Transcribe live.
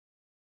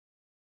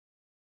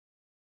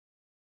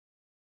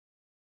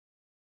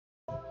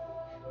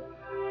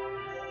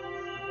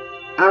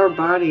Our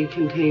body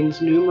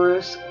contains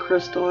numerous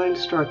crystalline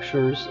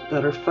structures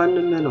that are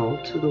fundamental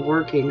to the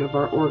working of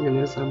our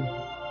organism.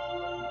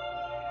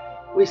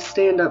 We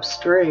stand up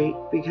straight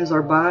because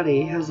our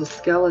body has a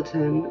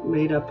skeleton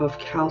made up of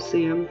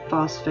calcium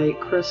phosphate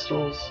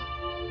crystals.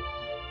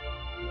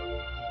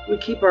 We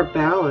keep our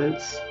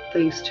balance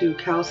thanks to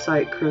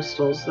calcite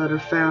crystals that are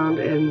found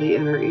in the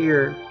inner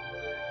ear.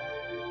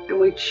 And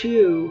we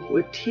chew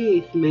with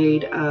teeth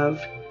made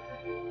of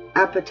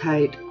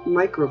apatite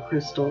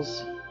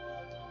microcrystals.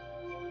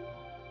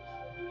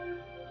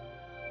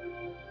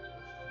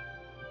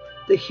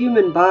 The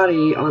human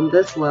body on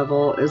this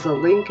level is a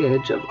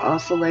linkage of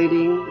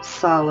oscillating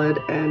solid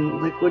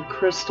and liquid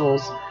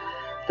crystals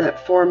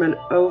that form an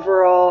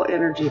overall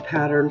energy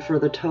pattern for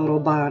the total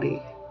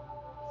body.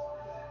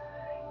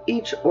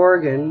 Each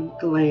organ,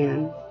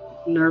 gland,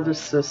 nervous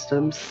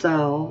system,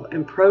 cell,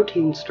 and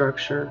protein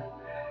structure,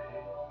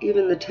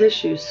 even the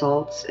tissue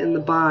salts in the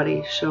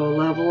body, show a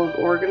level of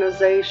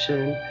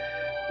organization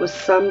with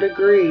some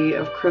degree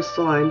of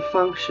crystalline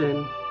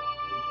function.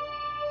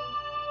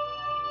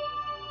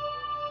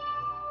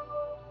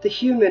 The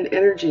human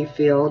energy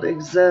field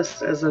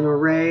exists as an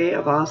array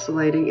of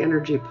oscillating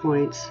energy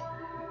points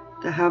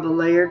that have a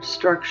layered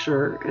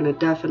structure and a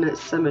definite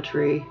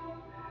symmetry,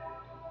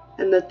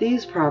 and that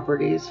these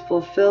properties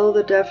fulfill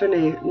the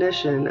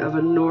definition of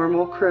a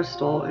normal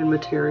crystal in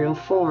material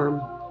form.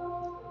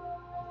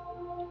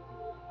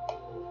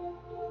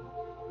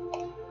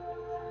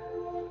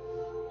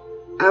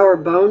 Our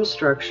bone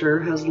structure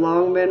has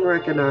long been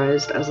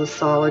recognized as a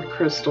solid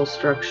crystal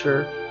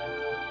structure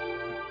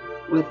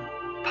with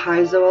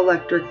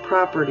piezoelectric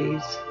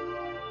properties.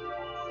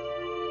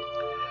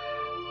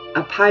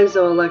 A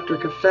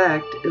piezoelectric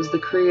effect is the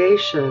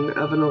creation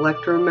of an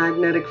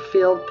electromagnetic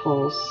field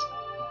pulse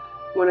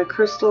when a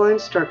crystalline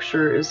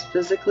structure is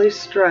physically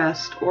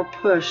stressed or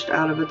pushed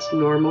out of its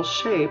normal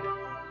shape.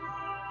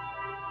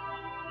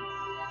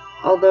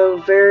 Although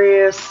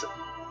various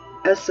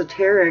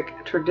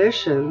esoteric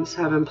traditions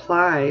have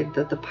implied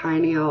that the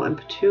pineal and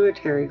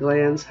pituitary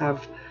glands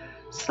have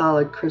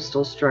solid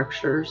crystal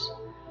structures,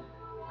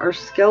 our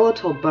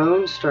skeletal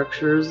bone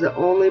structure is the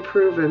only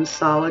proven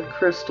solid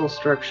crystal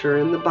structure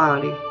in the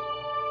body.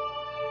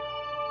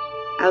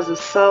 As a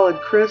solid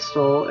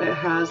crystal, it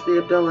has the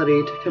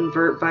ability to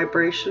convert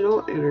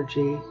vibrational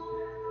energy,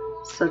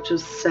 such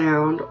as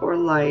sound or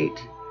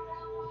light,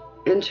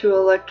 into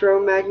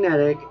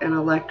electromagnetic and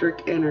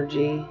electric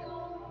energy.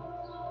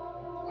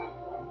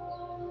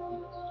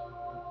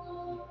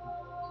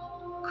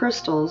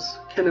 Crystals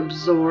can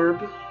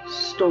absorb,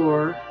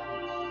 store,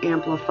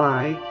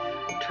 amplify,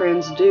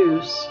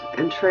 transduce,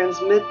 and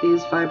transmit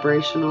these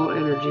vibrational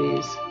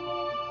energies.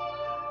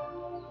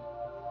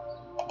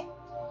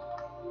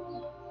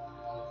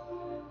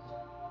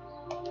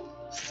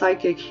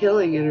 Psychic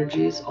healing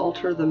energies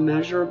alter the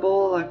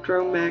measurable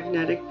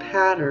electromagnetic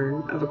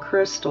pattern of a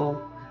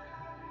crystal,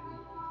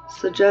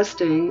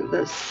 suggesting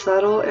that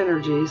subtle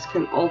energies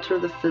can alter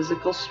the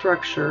physical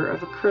structure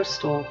of a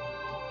crystal.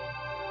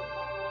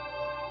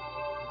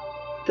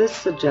 This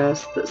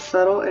suggests that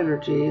subtle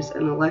energies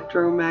and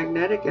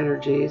electromagnetic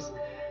energies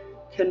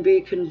can be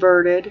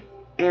converted,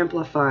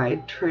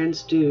 amplified,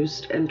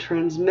 transduced, and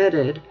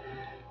transmitted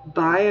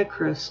by a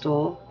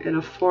crystal in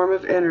a form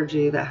of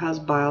energy that has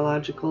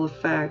biological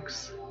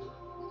effects.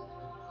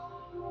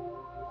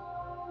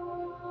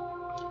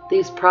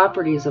 These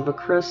properties of a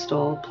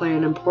crystal play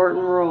an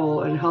important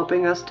role in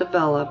helping us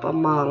develop a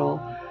model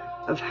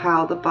of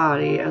how the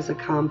body as a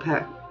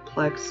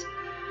complex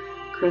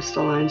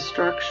crystalline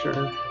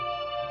structure.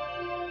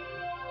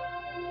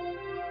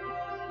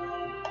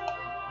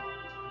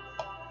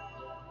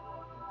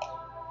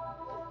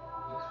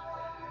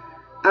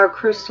 Our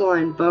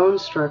crystalline bone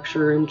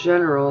structure in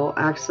general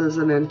acts as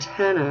an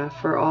antenna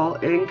for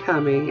all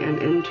incoming and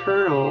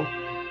internal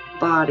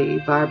body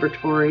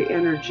vibratory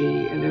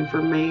energy and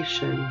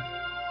information,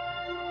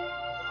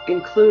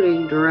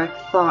 including direct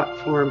thought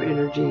form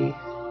energy.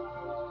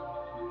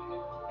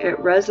 It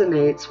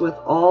resonates with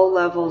all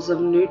levels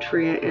of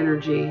nutrient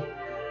energy,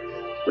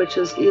 which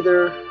is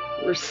either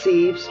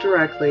received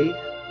directly,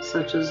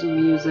 such as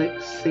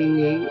music,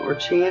 singing, or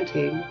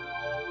chanting,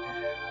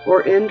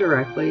 or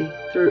indirectly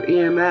through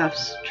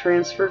EMFs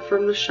transferred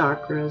from the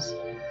chakras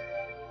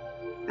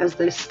as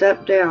they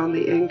step down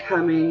the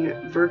incoming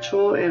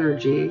virtual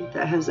energy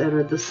that has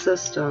entered the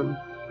system.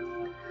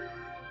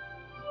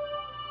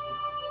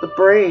 The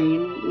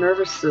brain,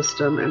 nervous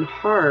system, and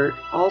heart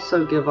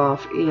also give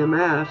off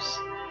EMFs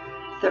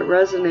that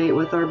resonate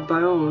with our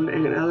bone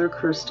and other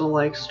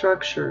crystal-like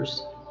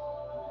structures.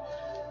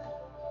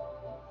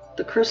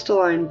 The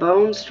crystalline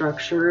bone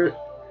structure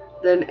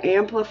then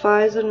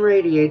amplifies and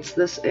radiates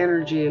this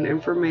energy and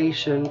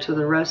information to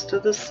the rest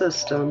of the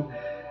system,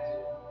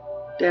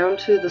 down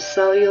to the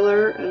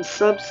cellular and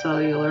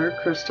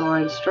subcellular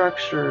crystalline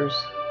structures.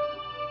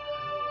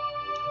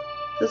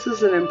 This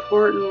is an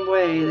important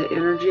way that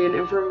energy and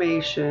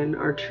information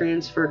are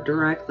transferred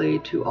directly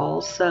to all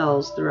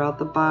cells throughout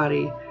the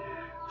body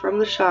from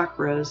the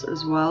chakras,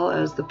 as well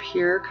as the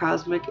pure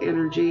cosmic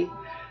energy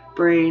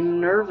brain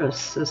nervous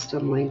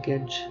system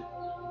linkage.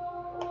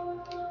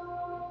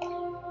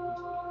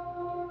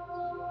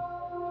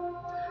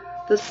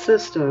 This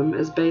system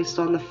is based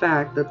on the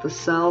fact that the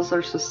cells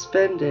are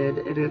suspended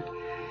in an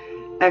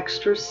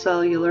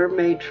extracellular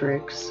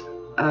matrix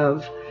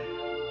of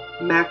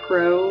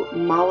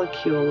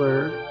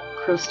macromolecular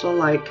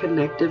crystal-like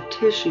connective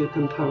tissue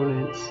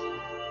components.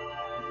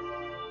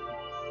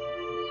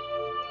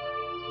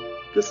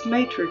 This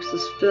matrix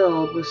is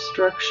filled with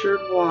structured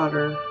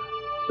water,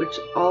 which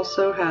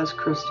also has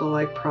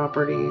crystal-like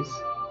properties.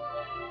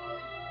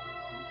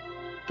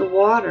 The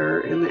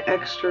water in the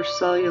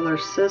extracellular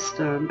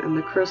system and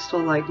the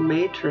crystal-like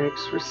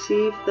matrix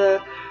receive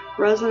the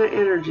resonant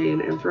energy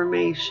and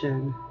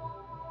information.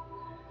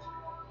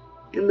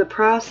 In the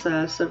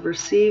process of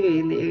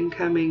receiving the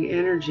incoming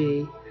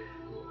energy,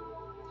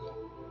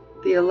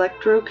 the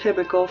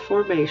electrochemical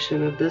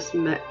formation of this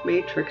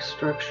matrix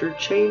structure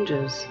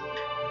changes.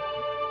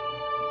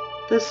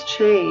 This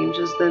change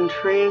is then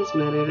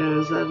transmitted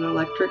as an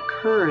electric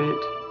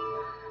current,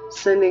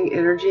 sending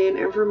energy and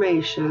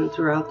information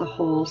throughout the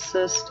whole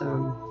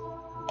system.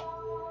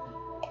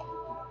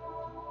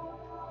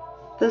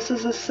 This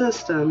is a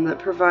system that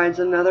provides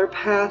another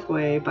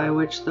pathway by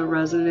which the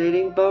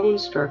resonating bone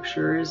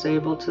structure is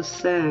able to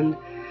send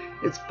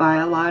its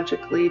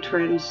biologically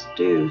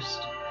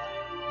transduced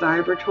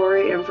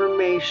vibratory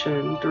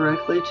information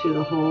directly to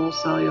the whole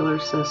cellular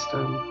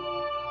system.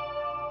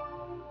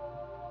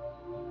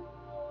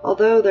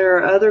 Although there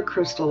are other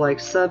crystal-like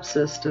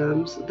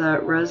subsystems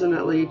that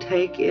resonantly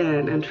take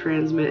in and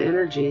transmit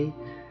energy,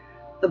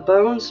 the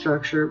bone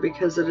structure,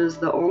 because it is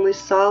the only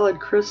solid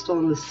crystal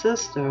in the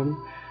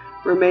system,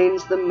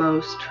 remains the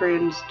most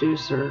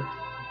transducer.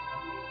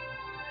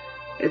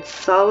 Its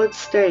solid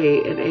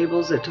state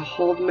enables it to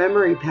hold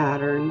memory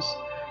patterns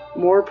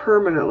more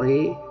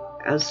permanently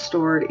as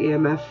stored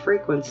EMF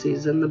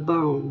frequencies in the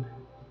bone.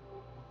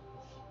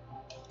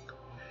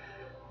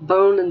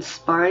 Bone and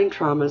spine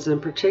traumas in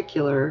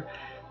particular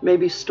may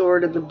be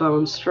stored in the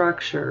bone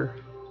structure,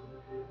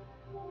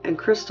 and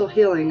crystal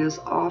healing is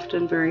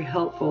often very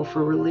helpful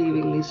for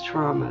relieving these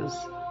traumas.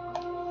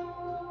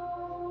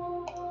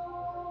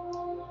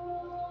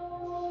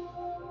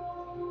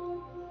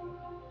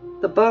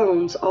 The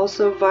bones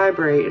also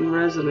vibrate in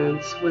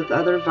resonance with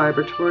other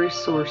vibratory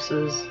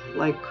sources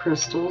like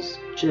crystals,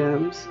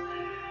 gems,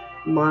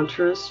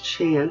 mantras,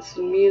 chants,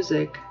 and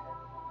music.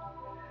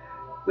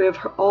 We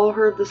have all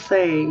heard the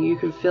saying, "You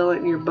can feel it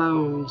in your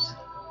bones."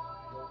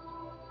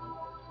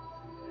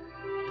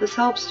 This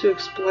helps to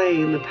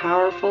explain the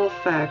powerful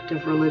effect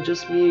of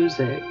religious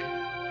music,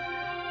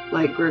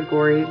 like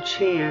Gregorian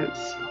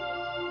chants.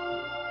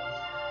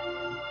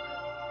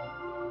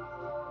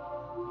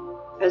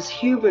 As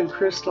human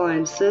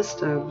crystalline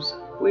systems,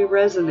 we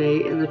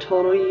resonate in the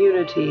total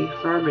unity,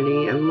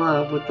 harmony, and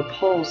love with the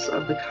pulse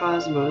of the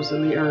cosmos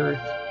and the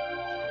earth.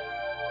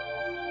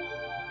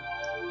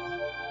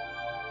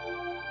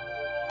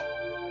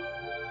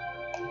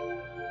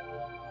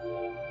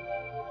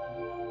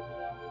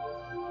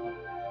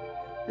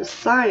 As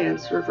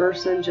science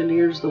reverse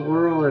engineers the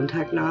world and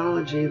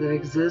technology that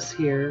exists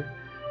here,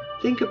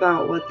 think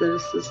about what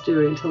this is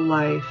doing to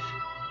life.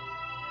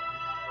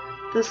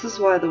 This is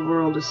why the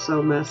world is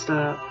so messed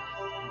up.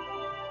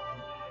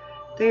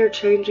 They are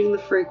changing the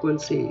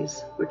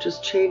frequencies, which is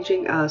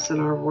changing us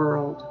and our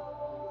world.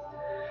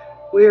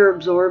 We are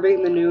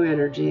absorbing the new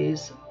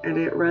energies, and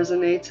it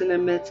resonates and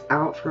emits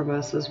out from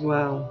us as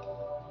well.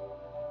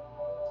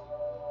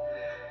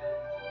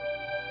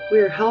 We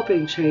are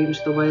helping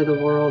change the way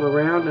the world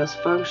around us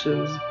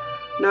functions,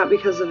 not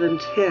because of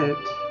intent,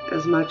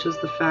 as much as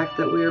the fact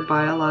that we are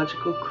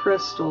biological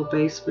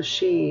crystal-based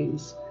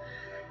machines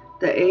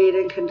that aid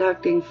in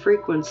conducting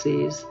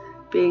frequencies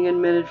being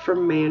emitted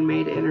from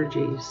man-made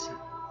energies.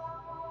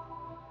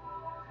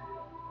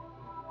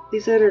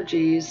 These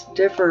energies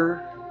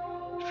differ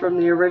from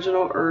the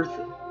original Earth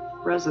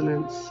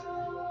resonance.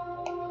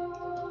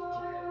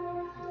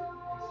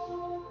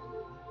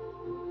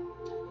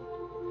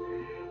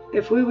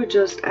 If we would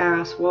just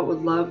ask what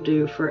would love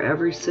do for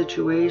every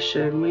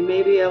situation, we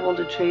may be able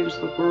to change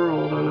the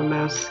world on a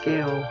mass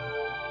scale.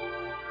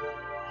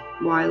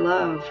 Why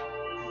love?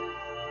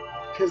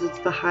 Because it's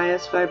the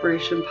highest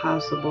vibration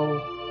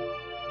possible.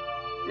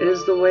 It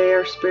is the way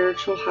our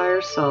spiritual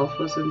higher self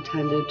was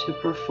intended to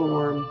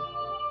perform.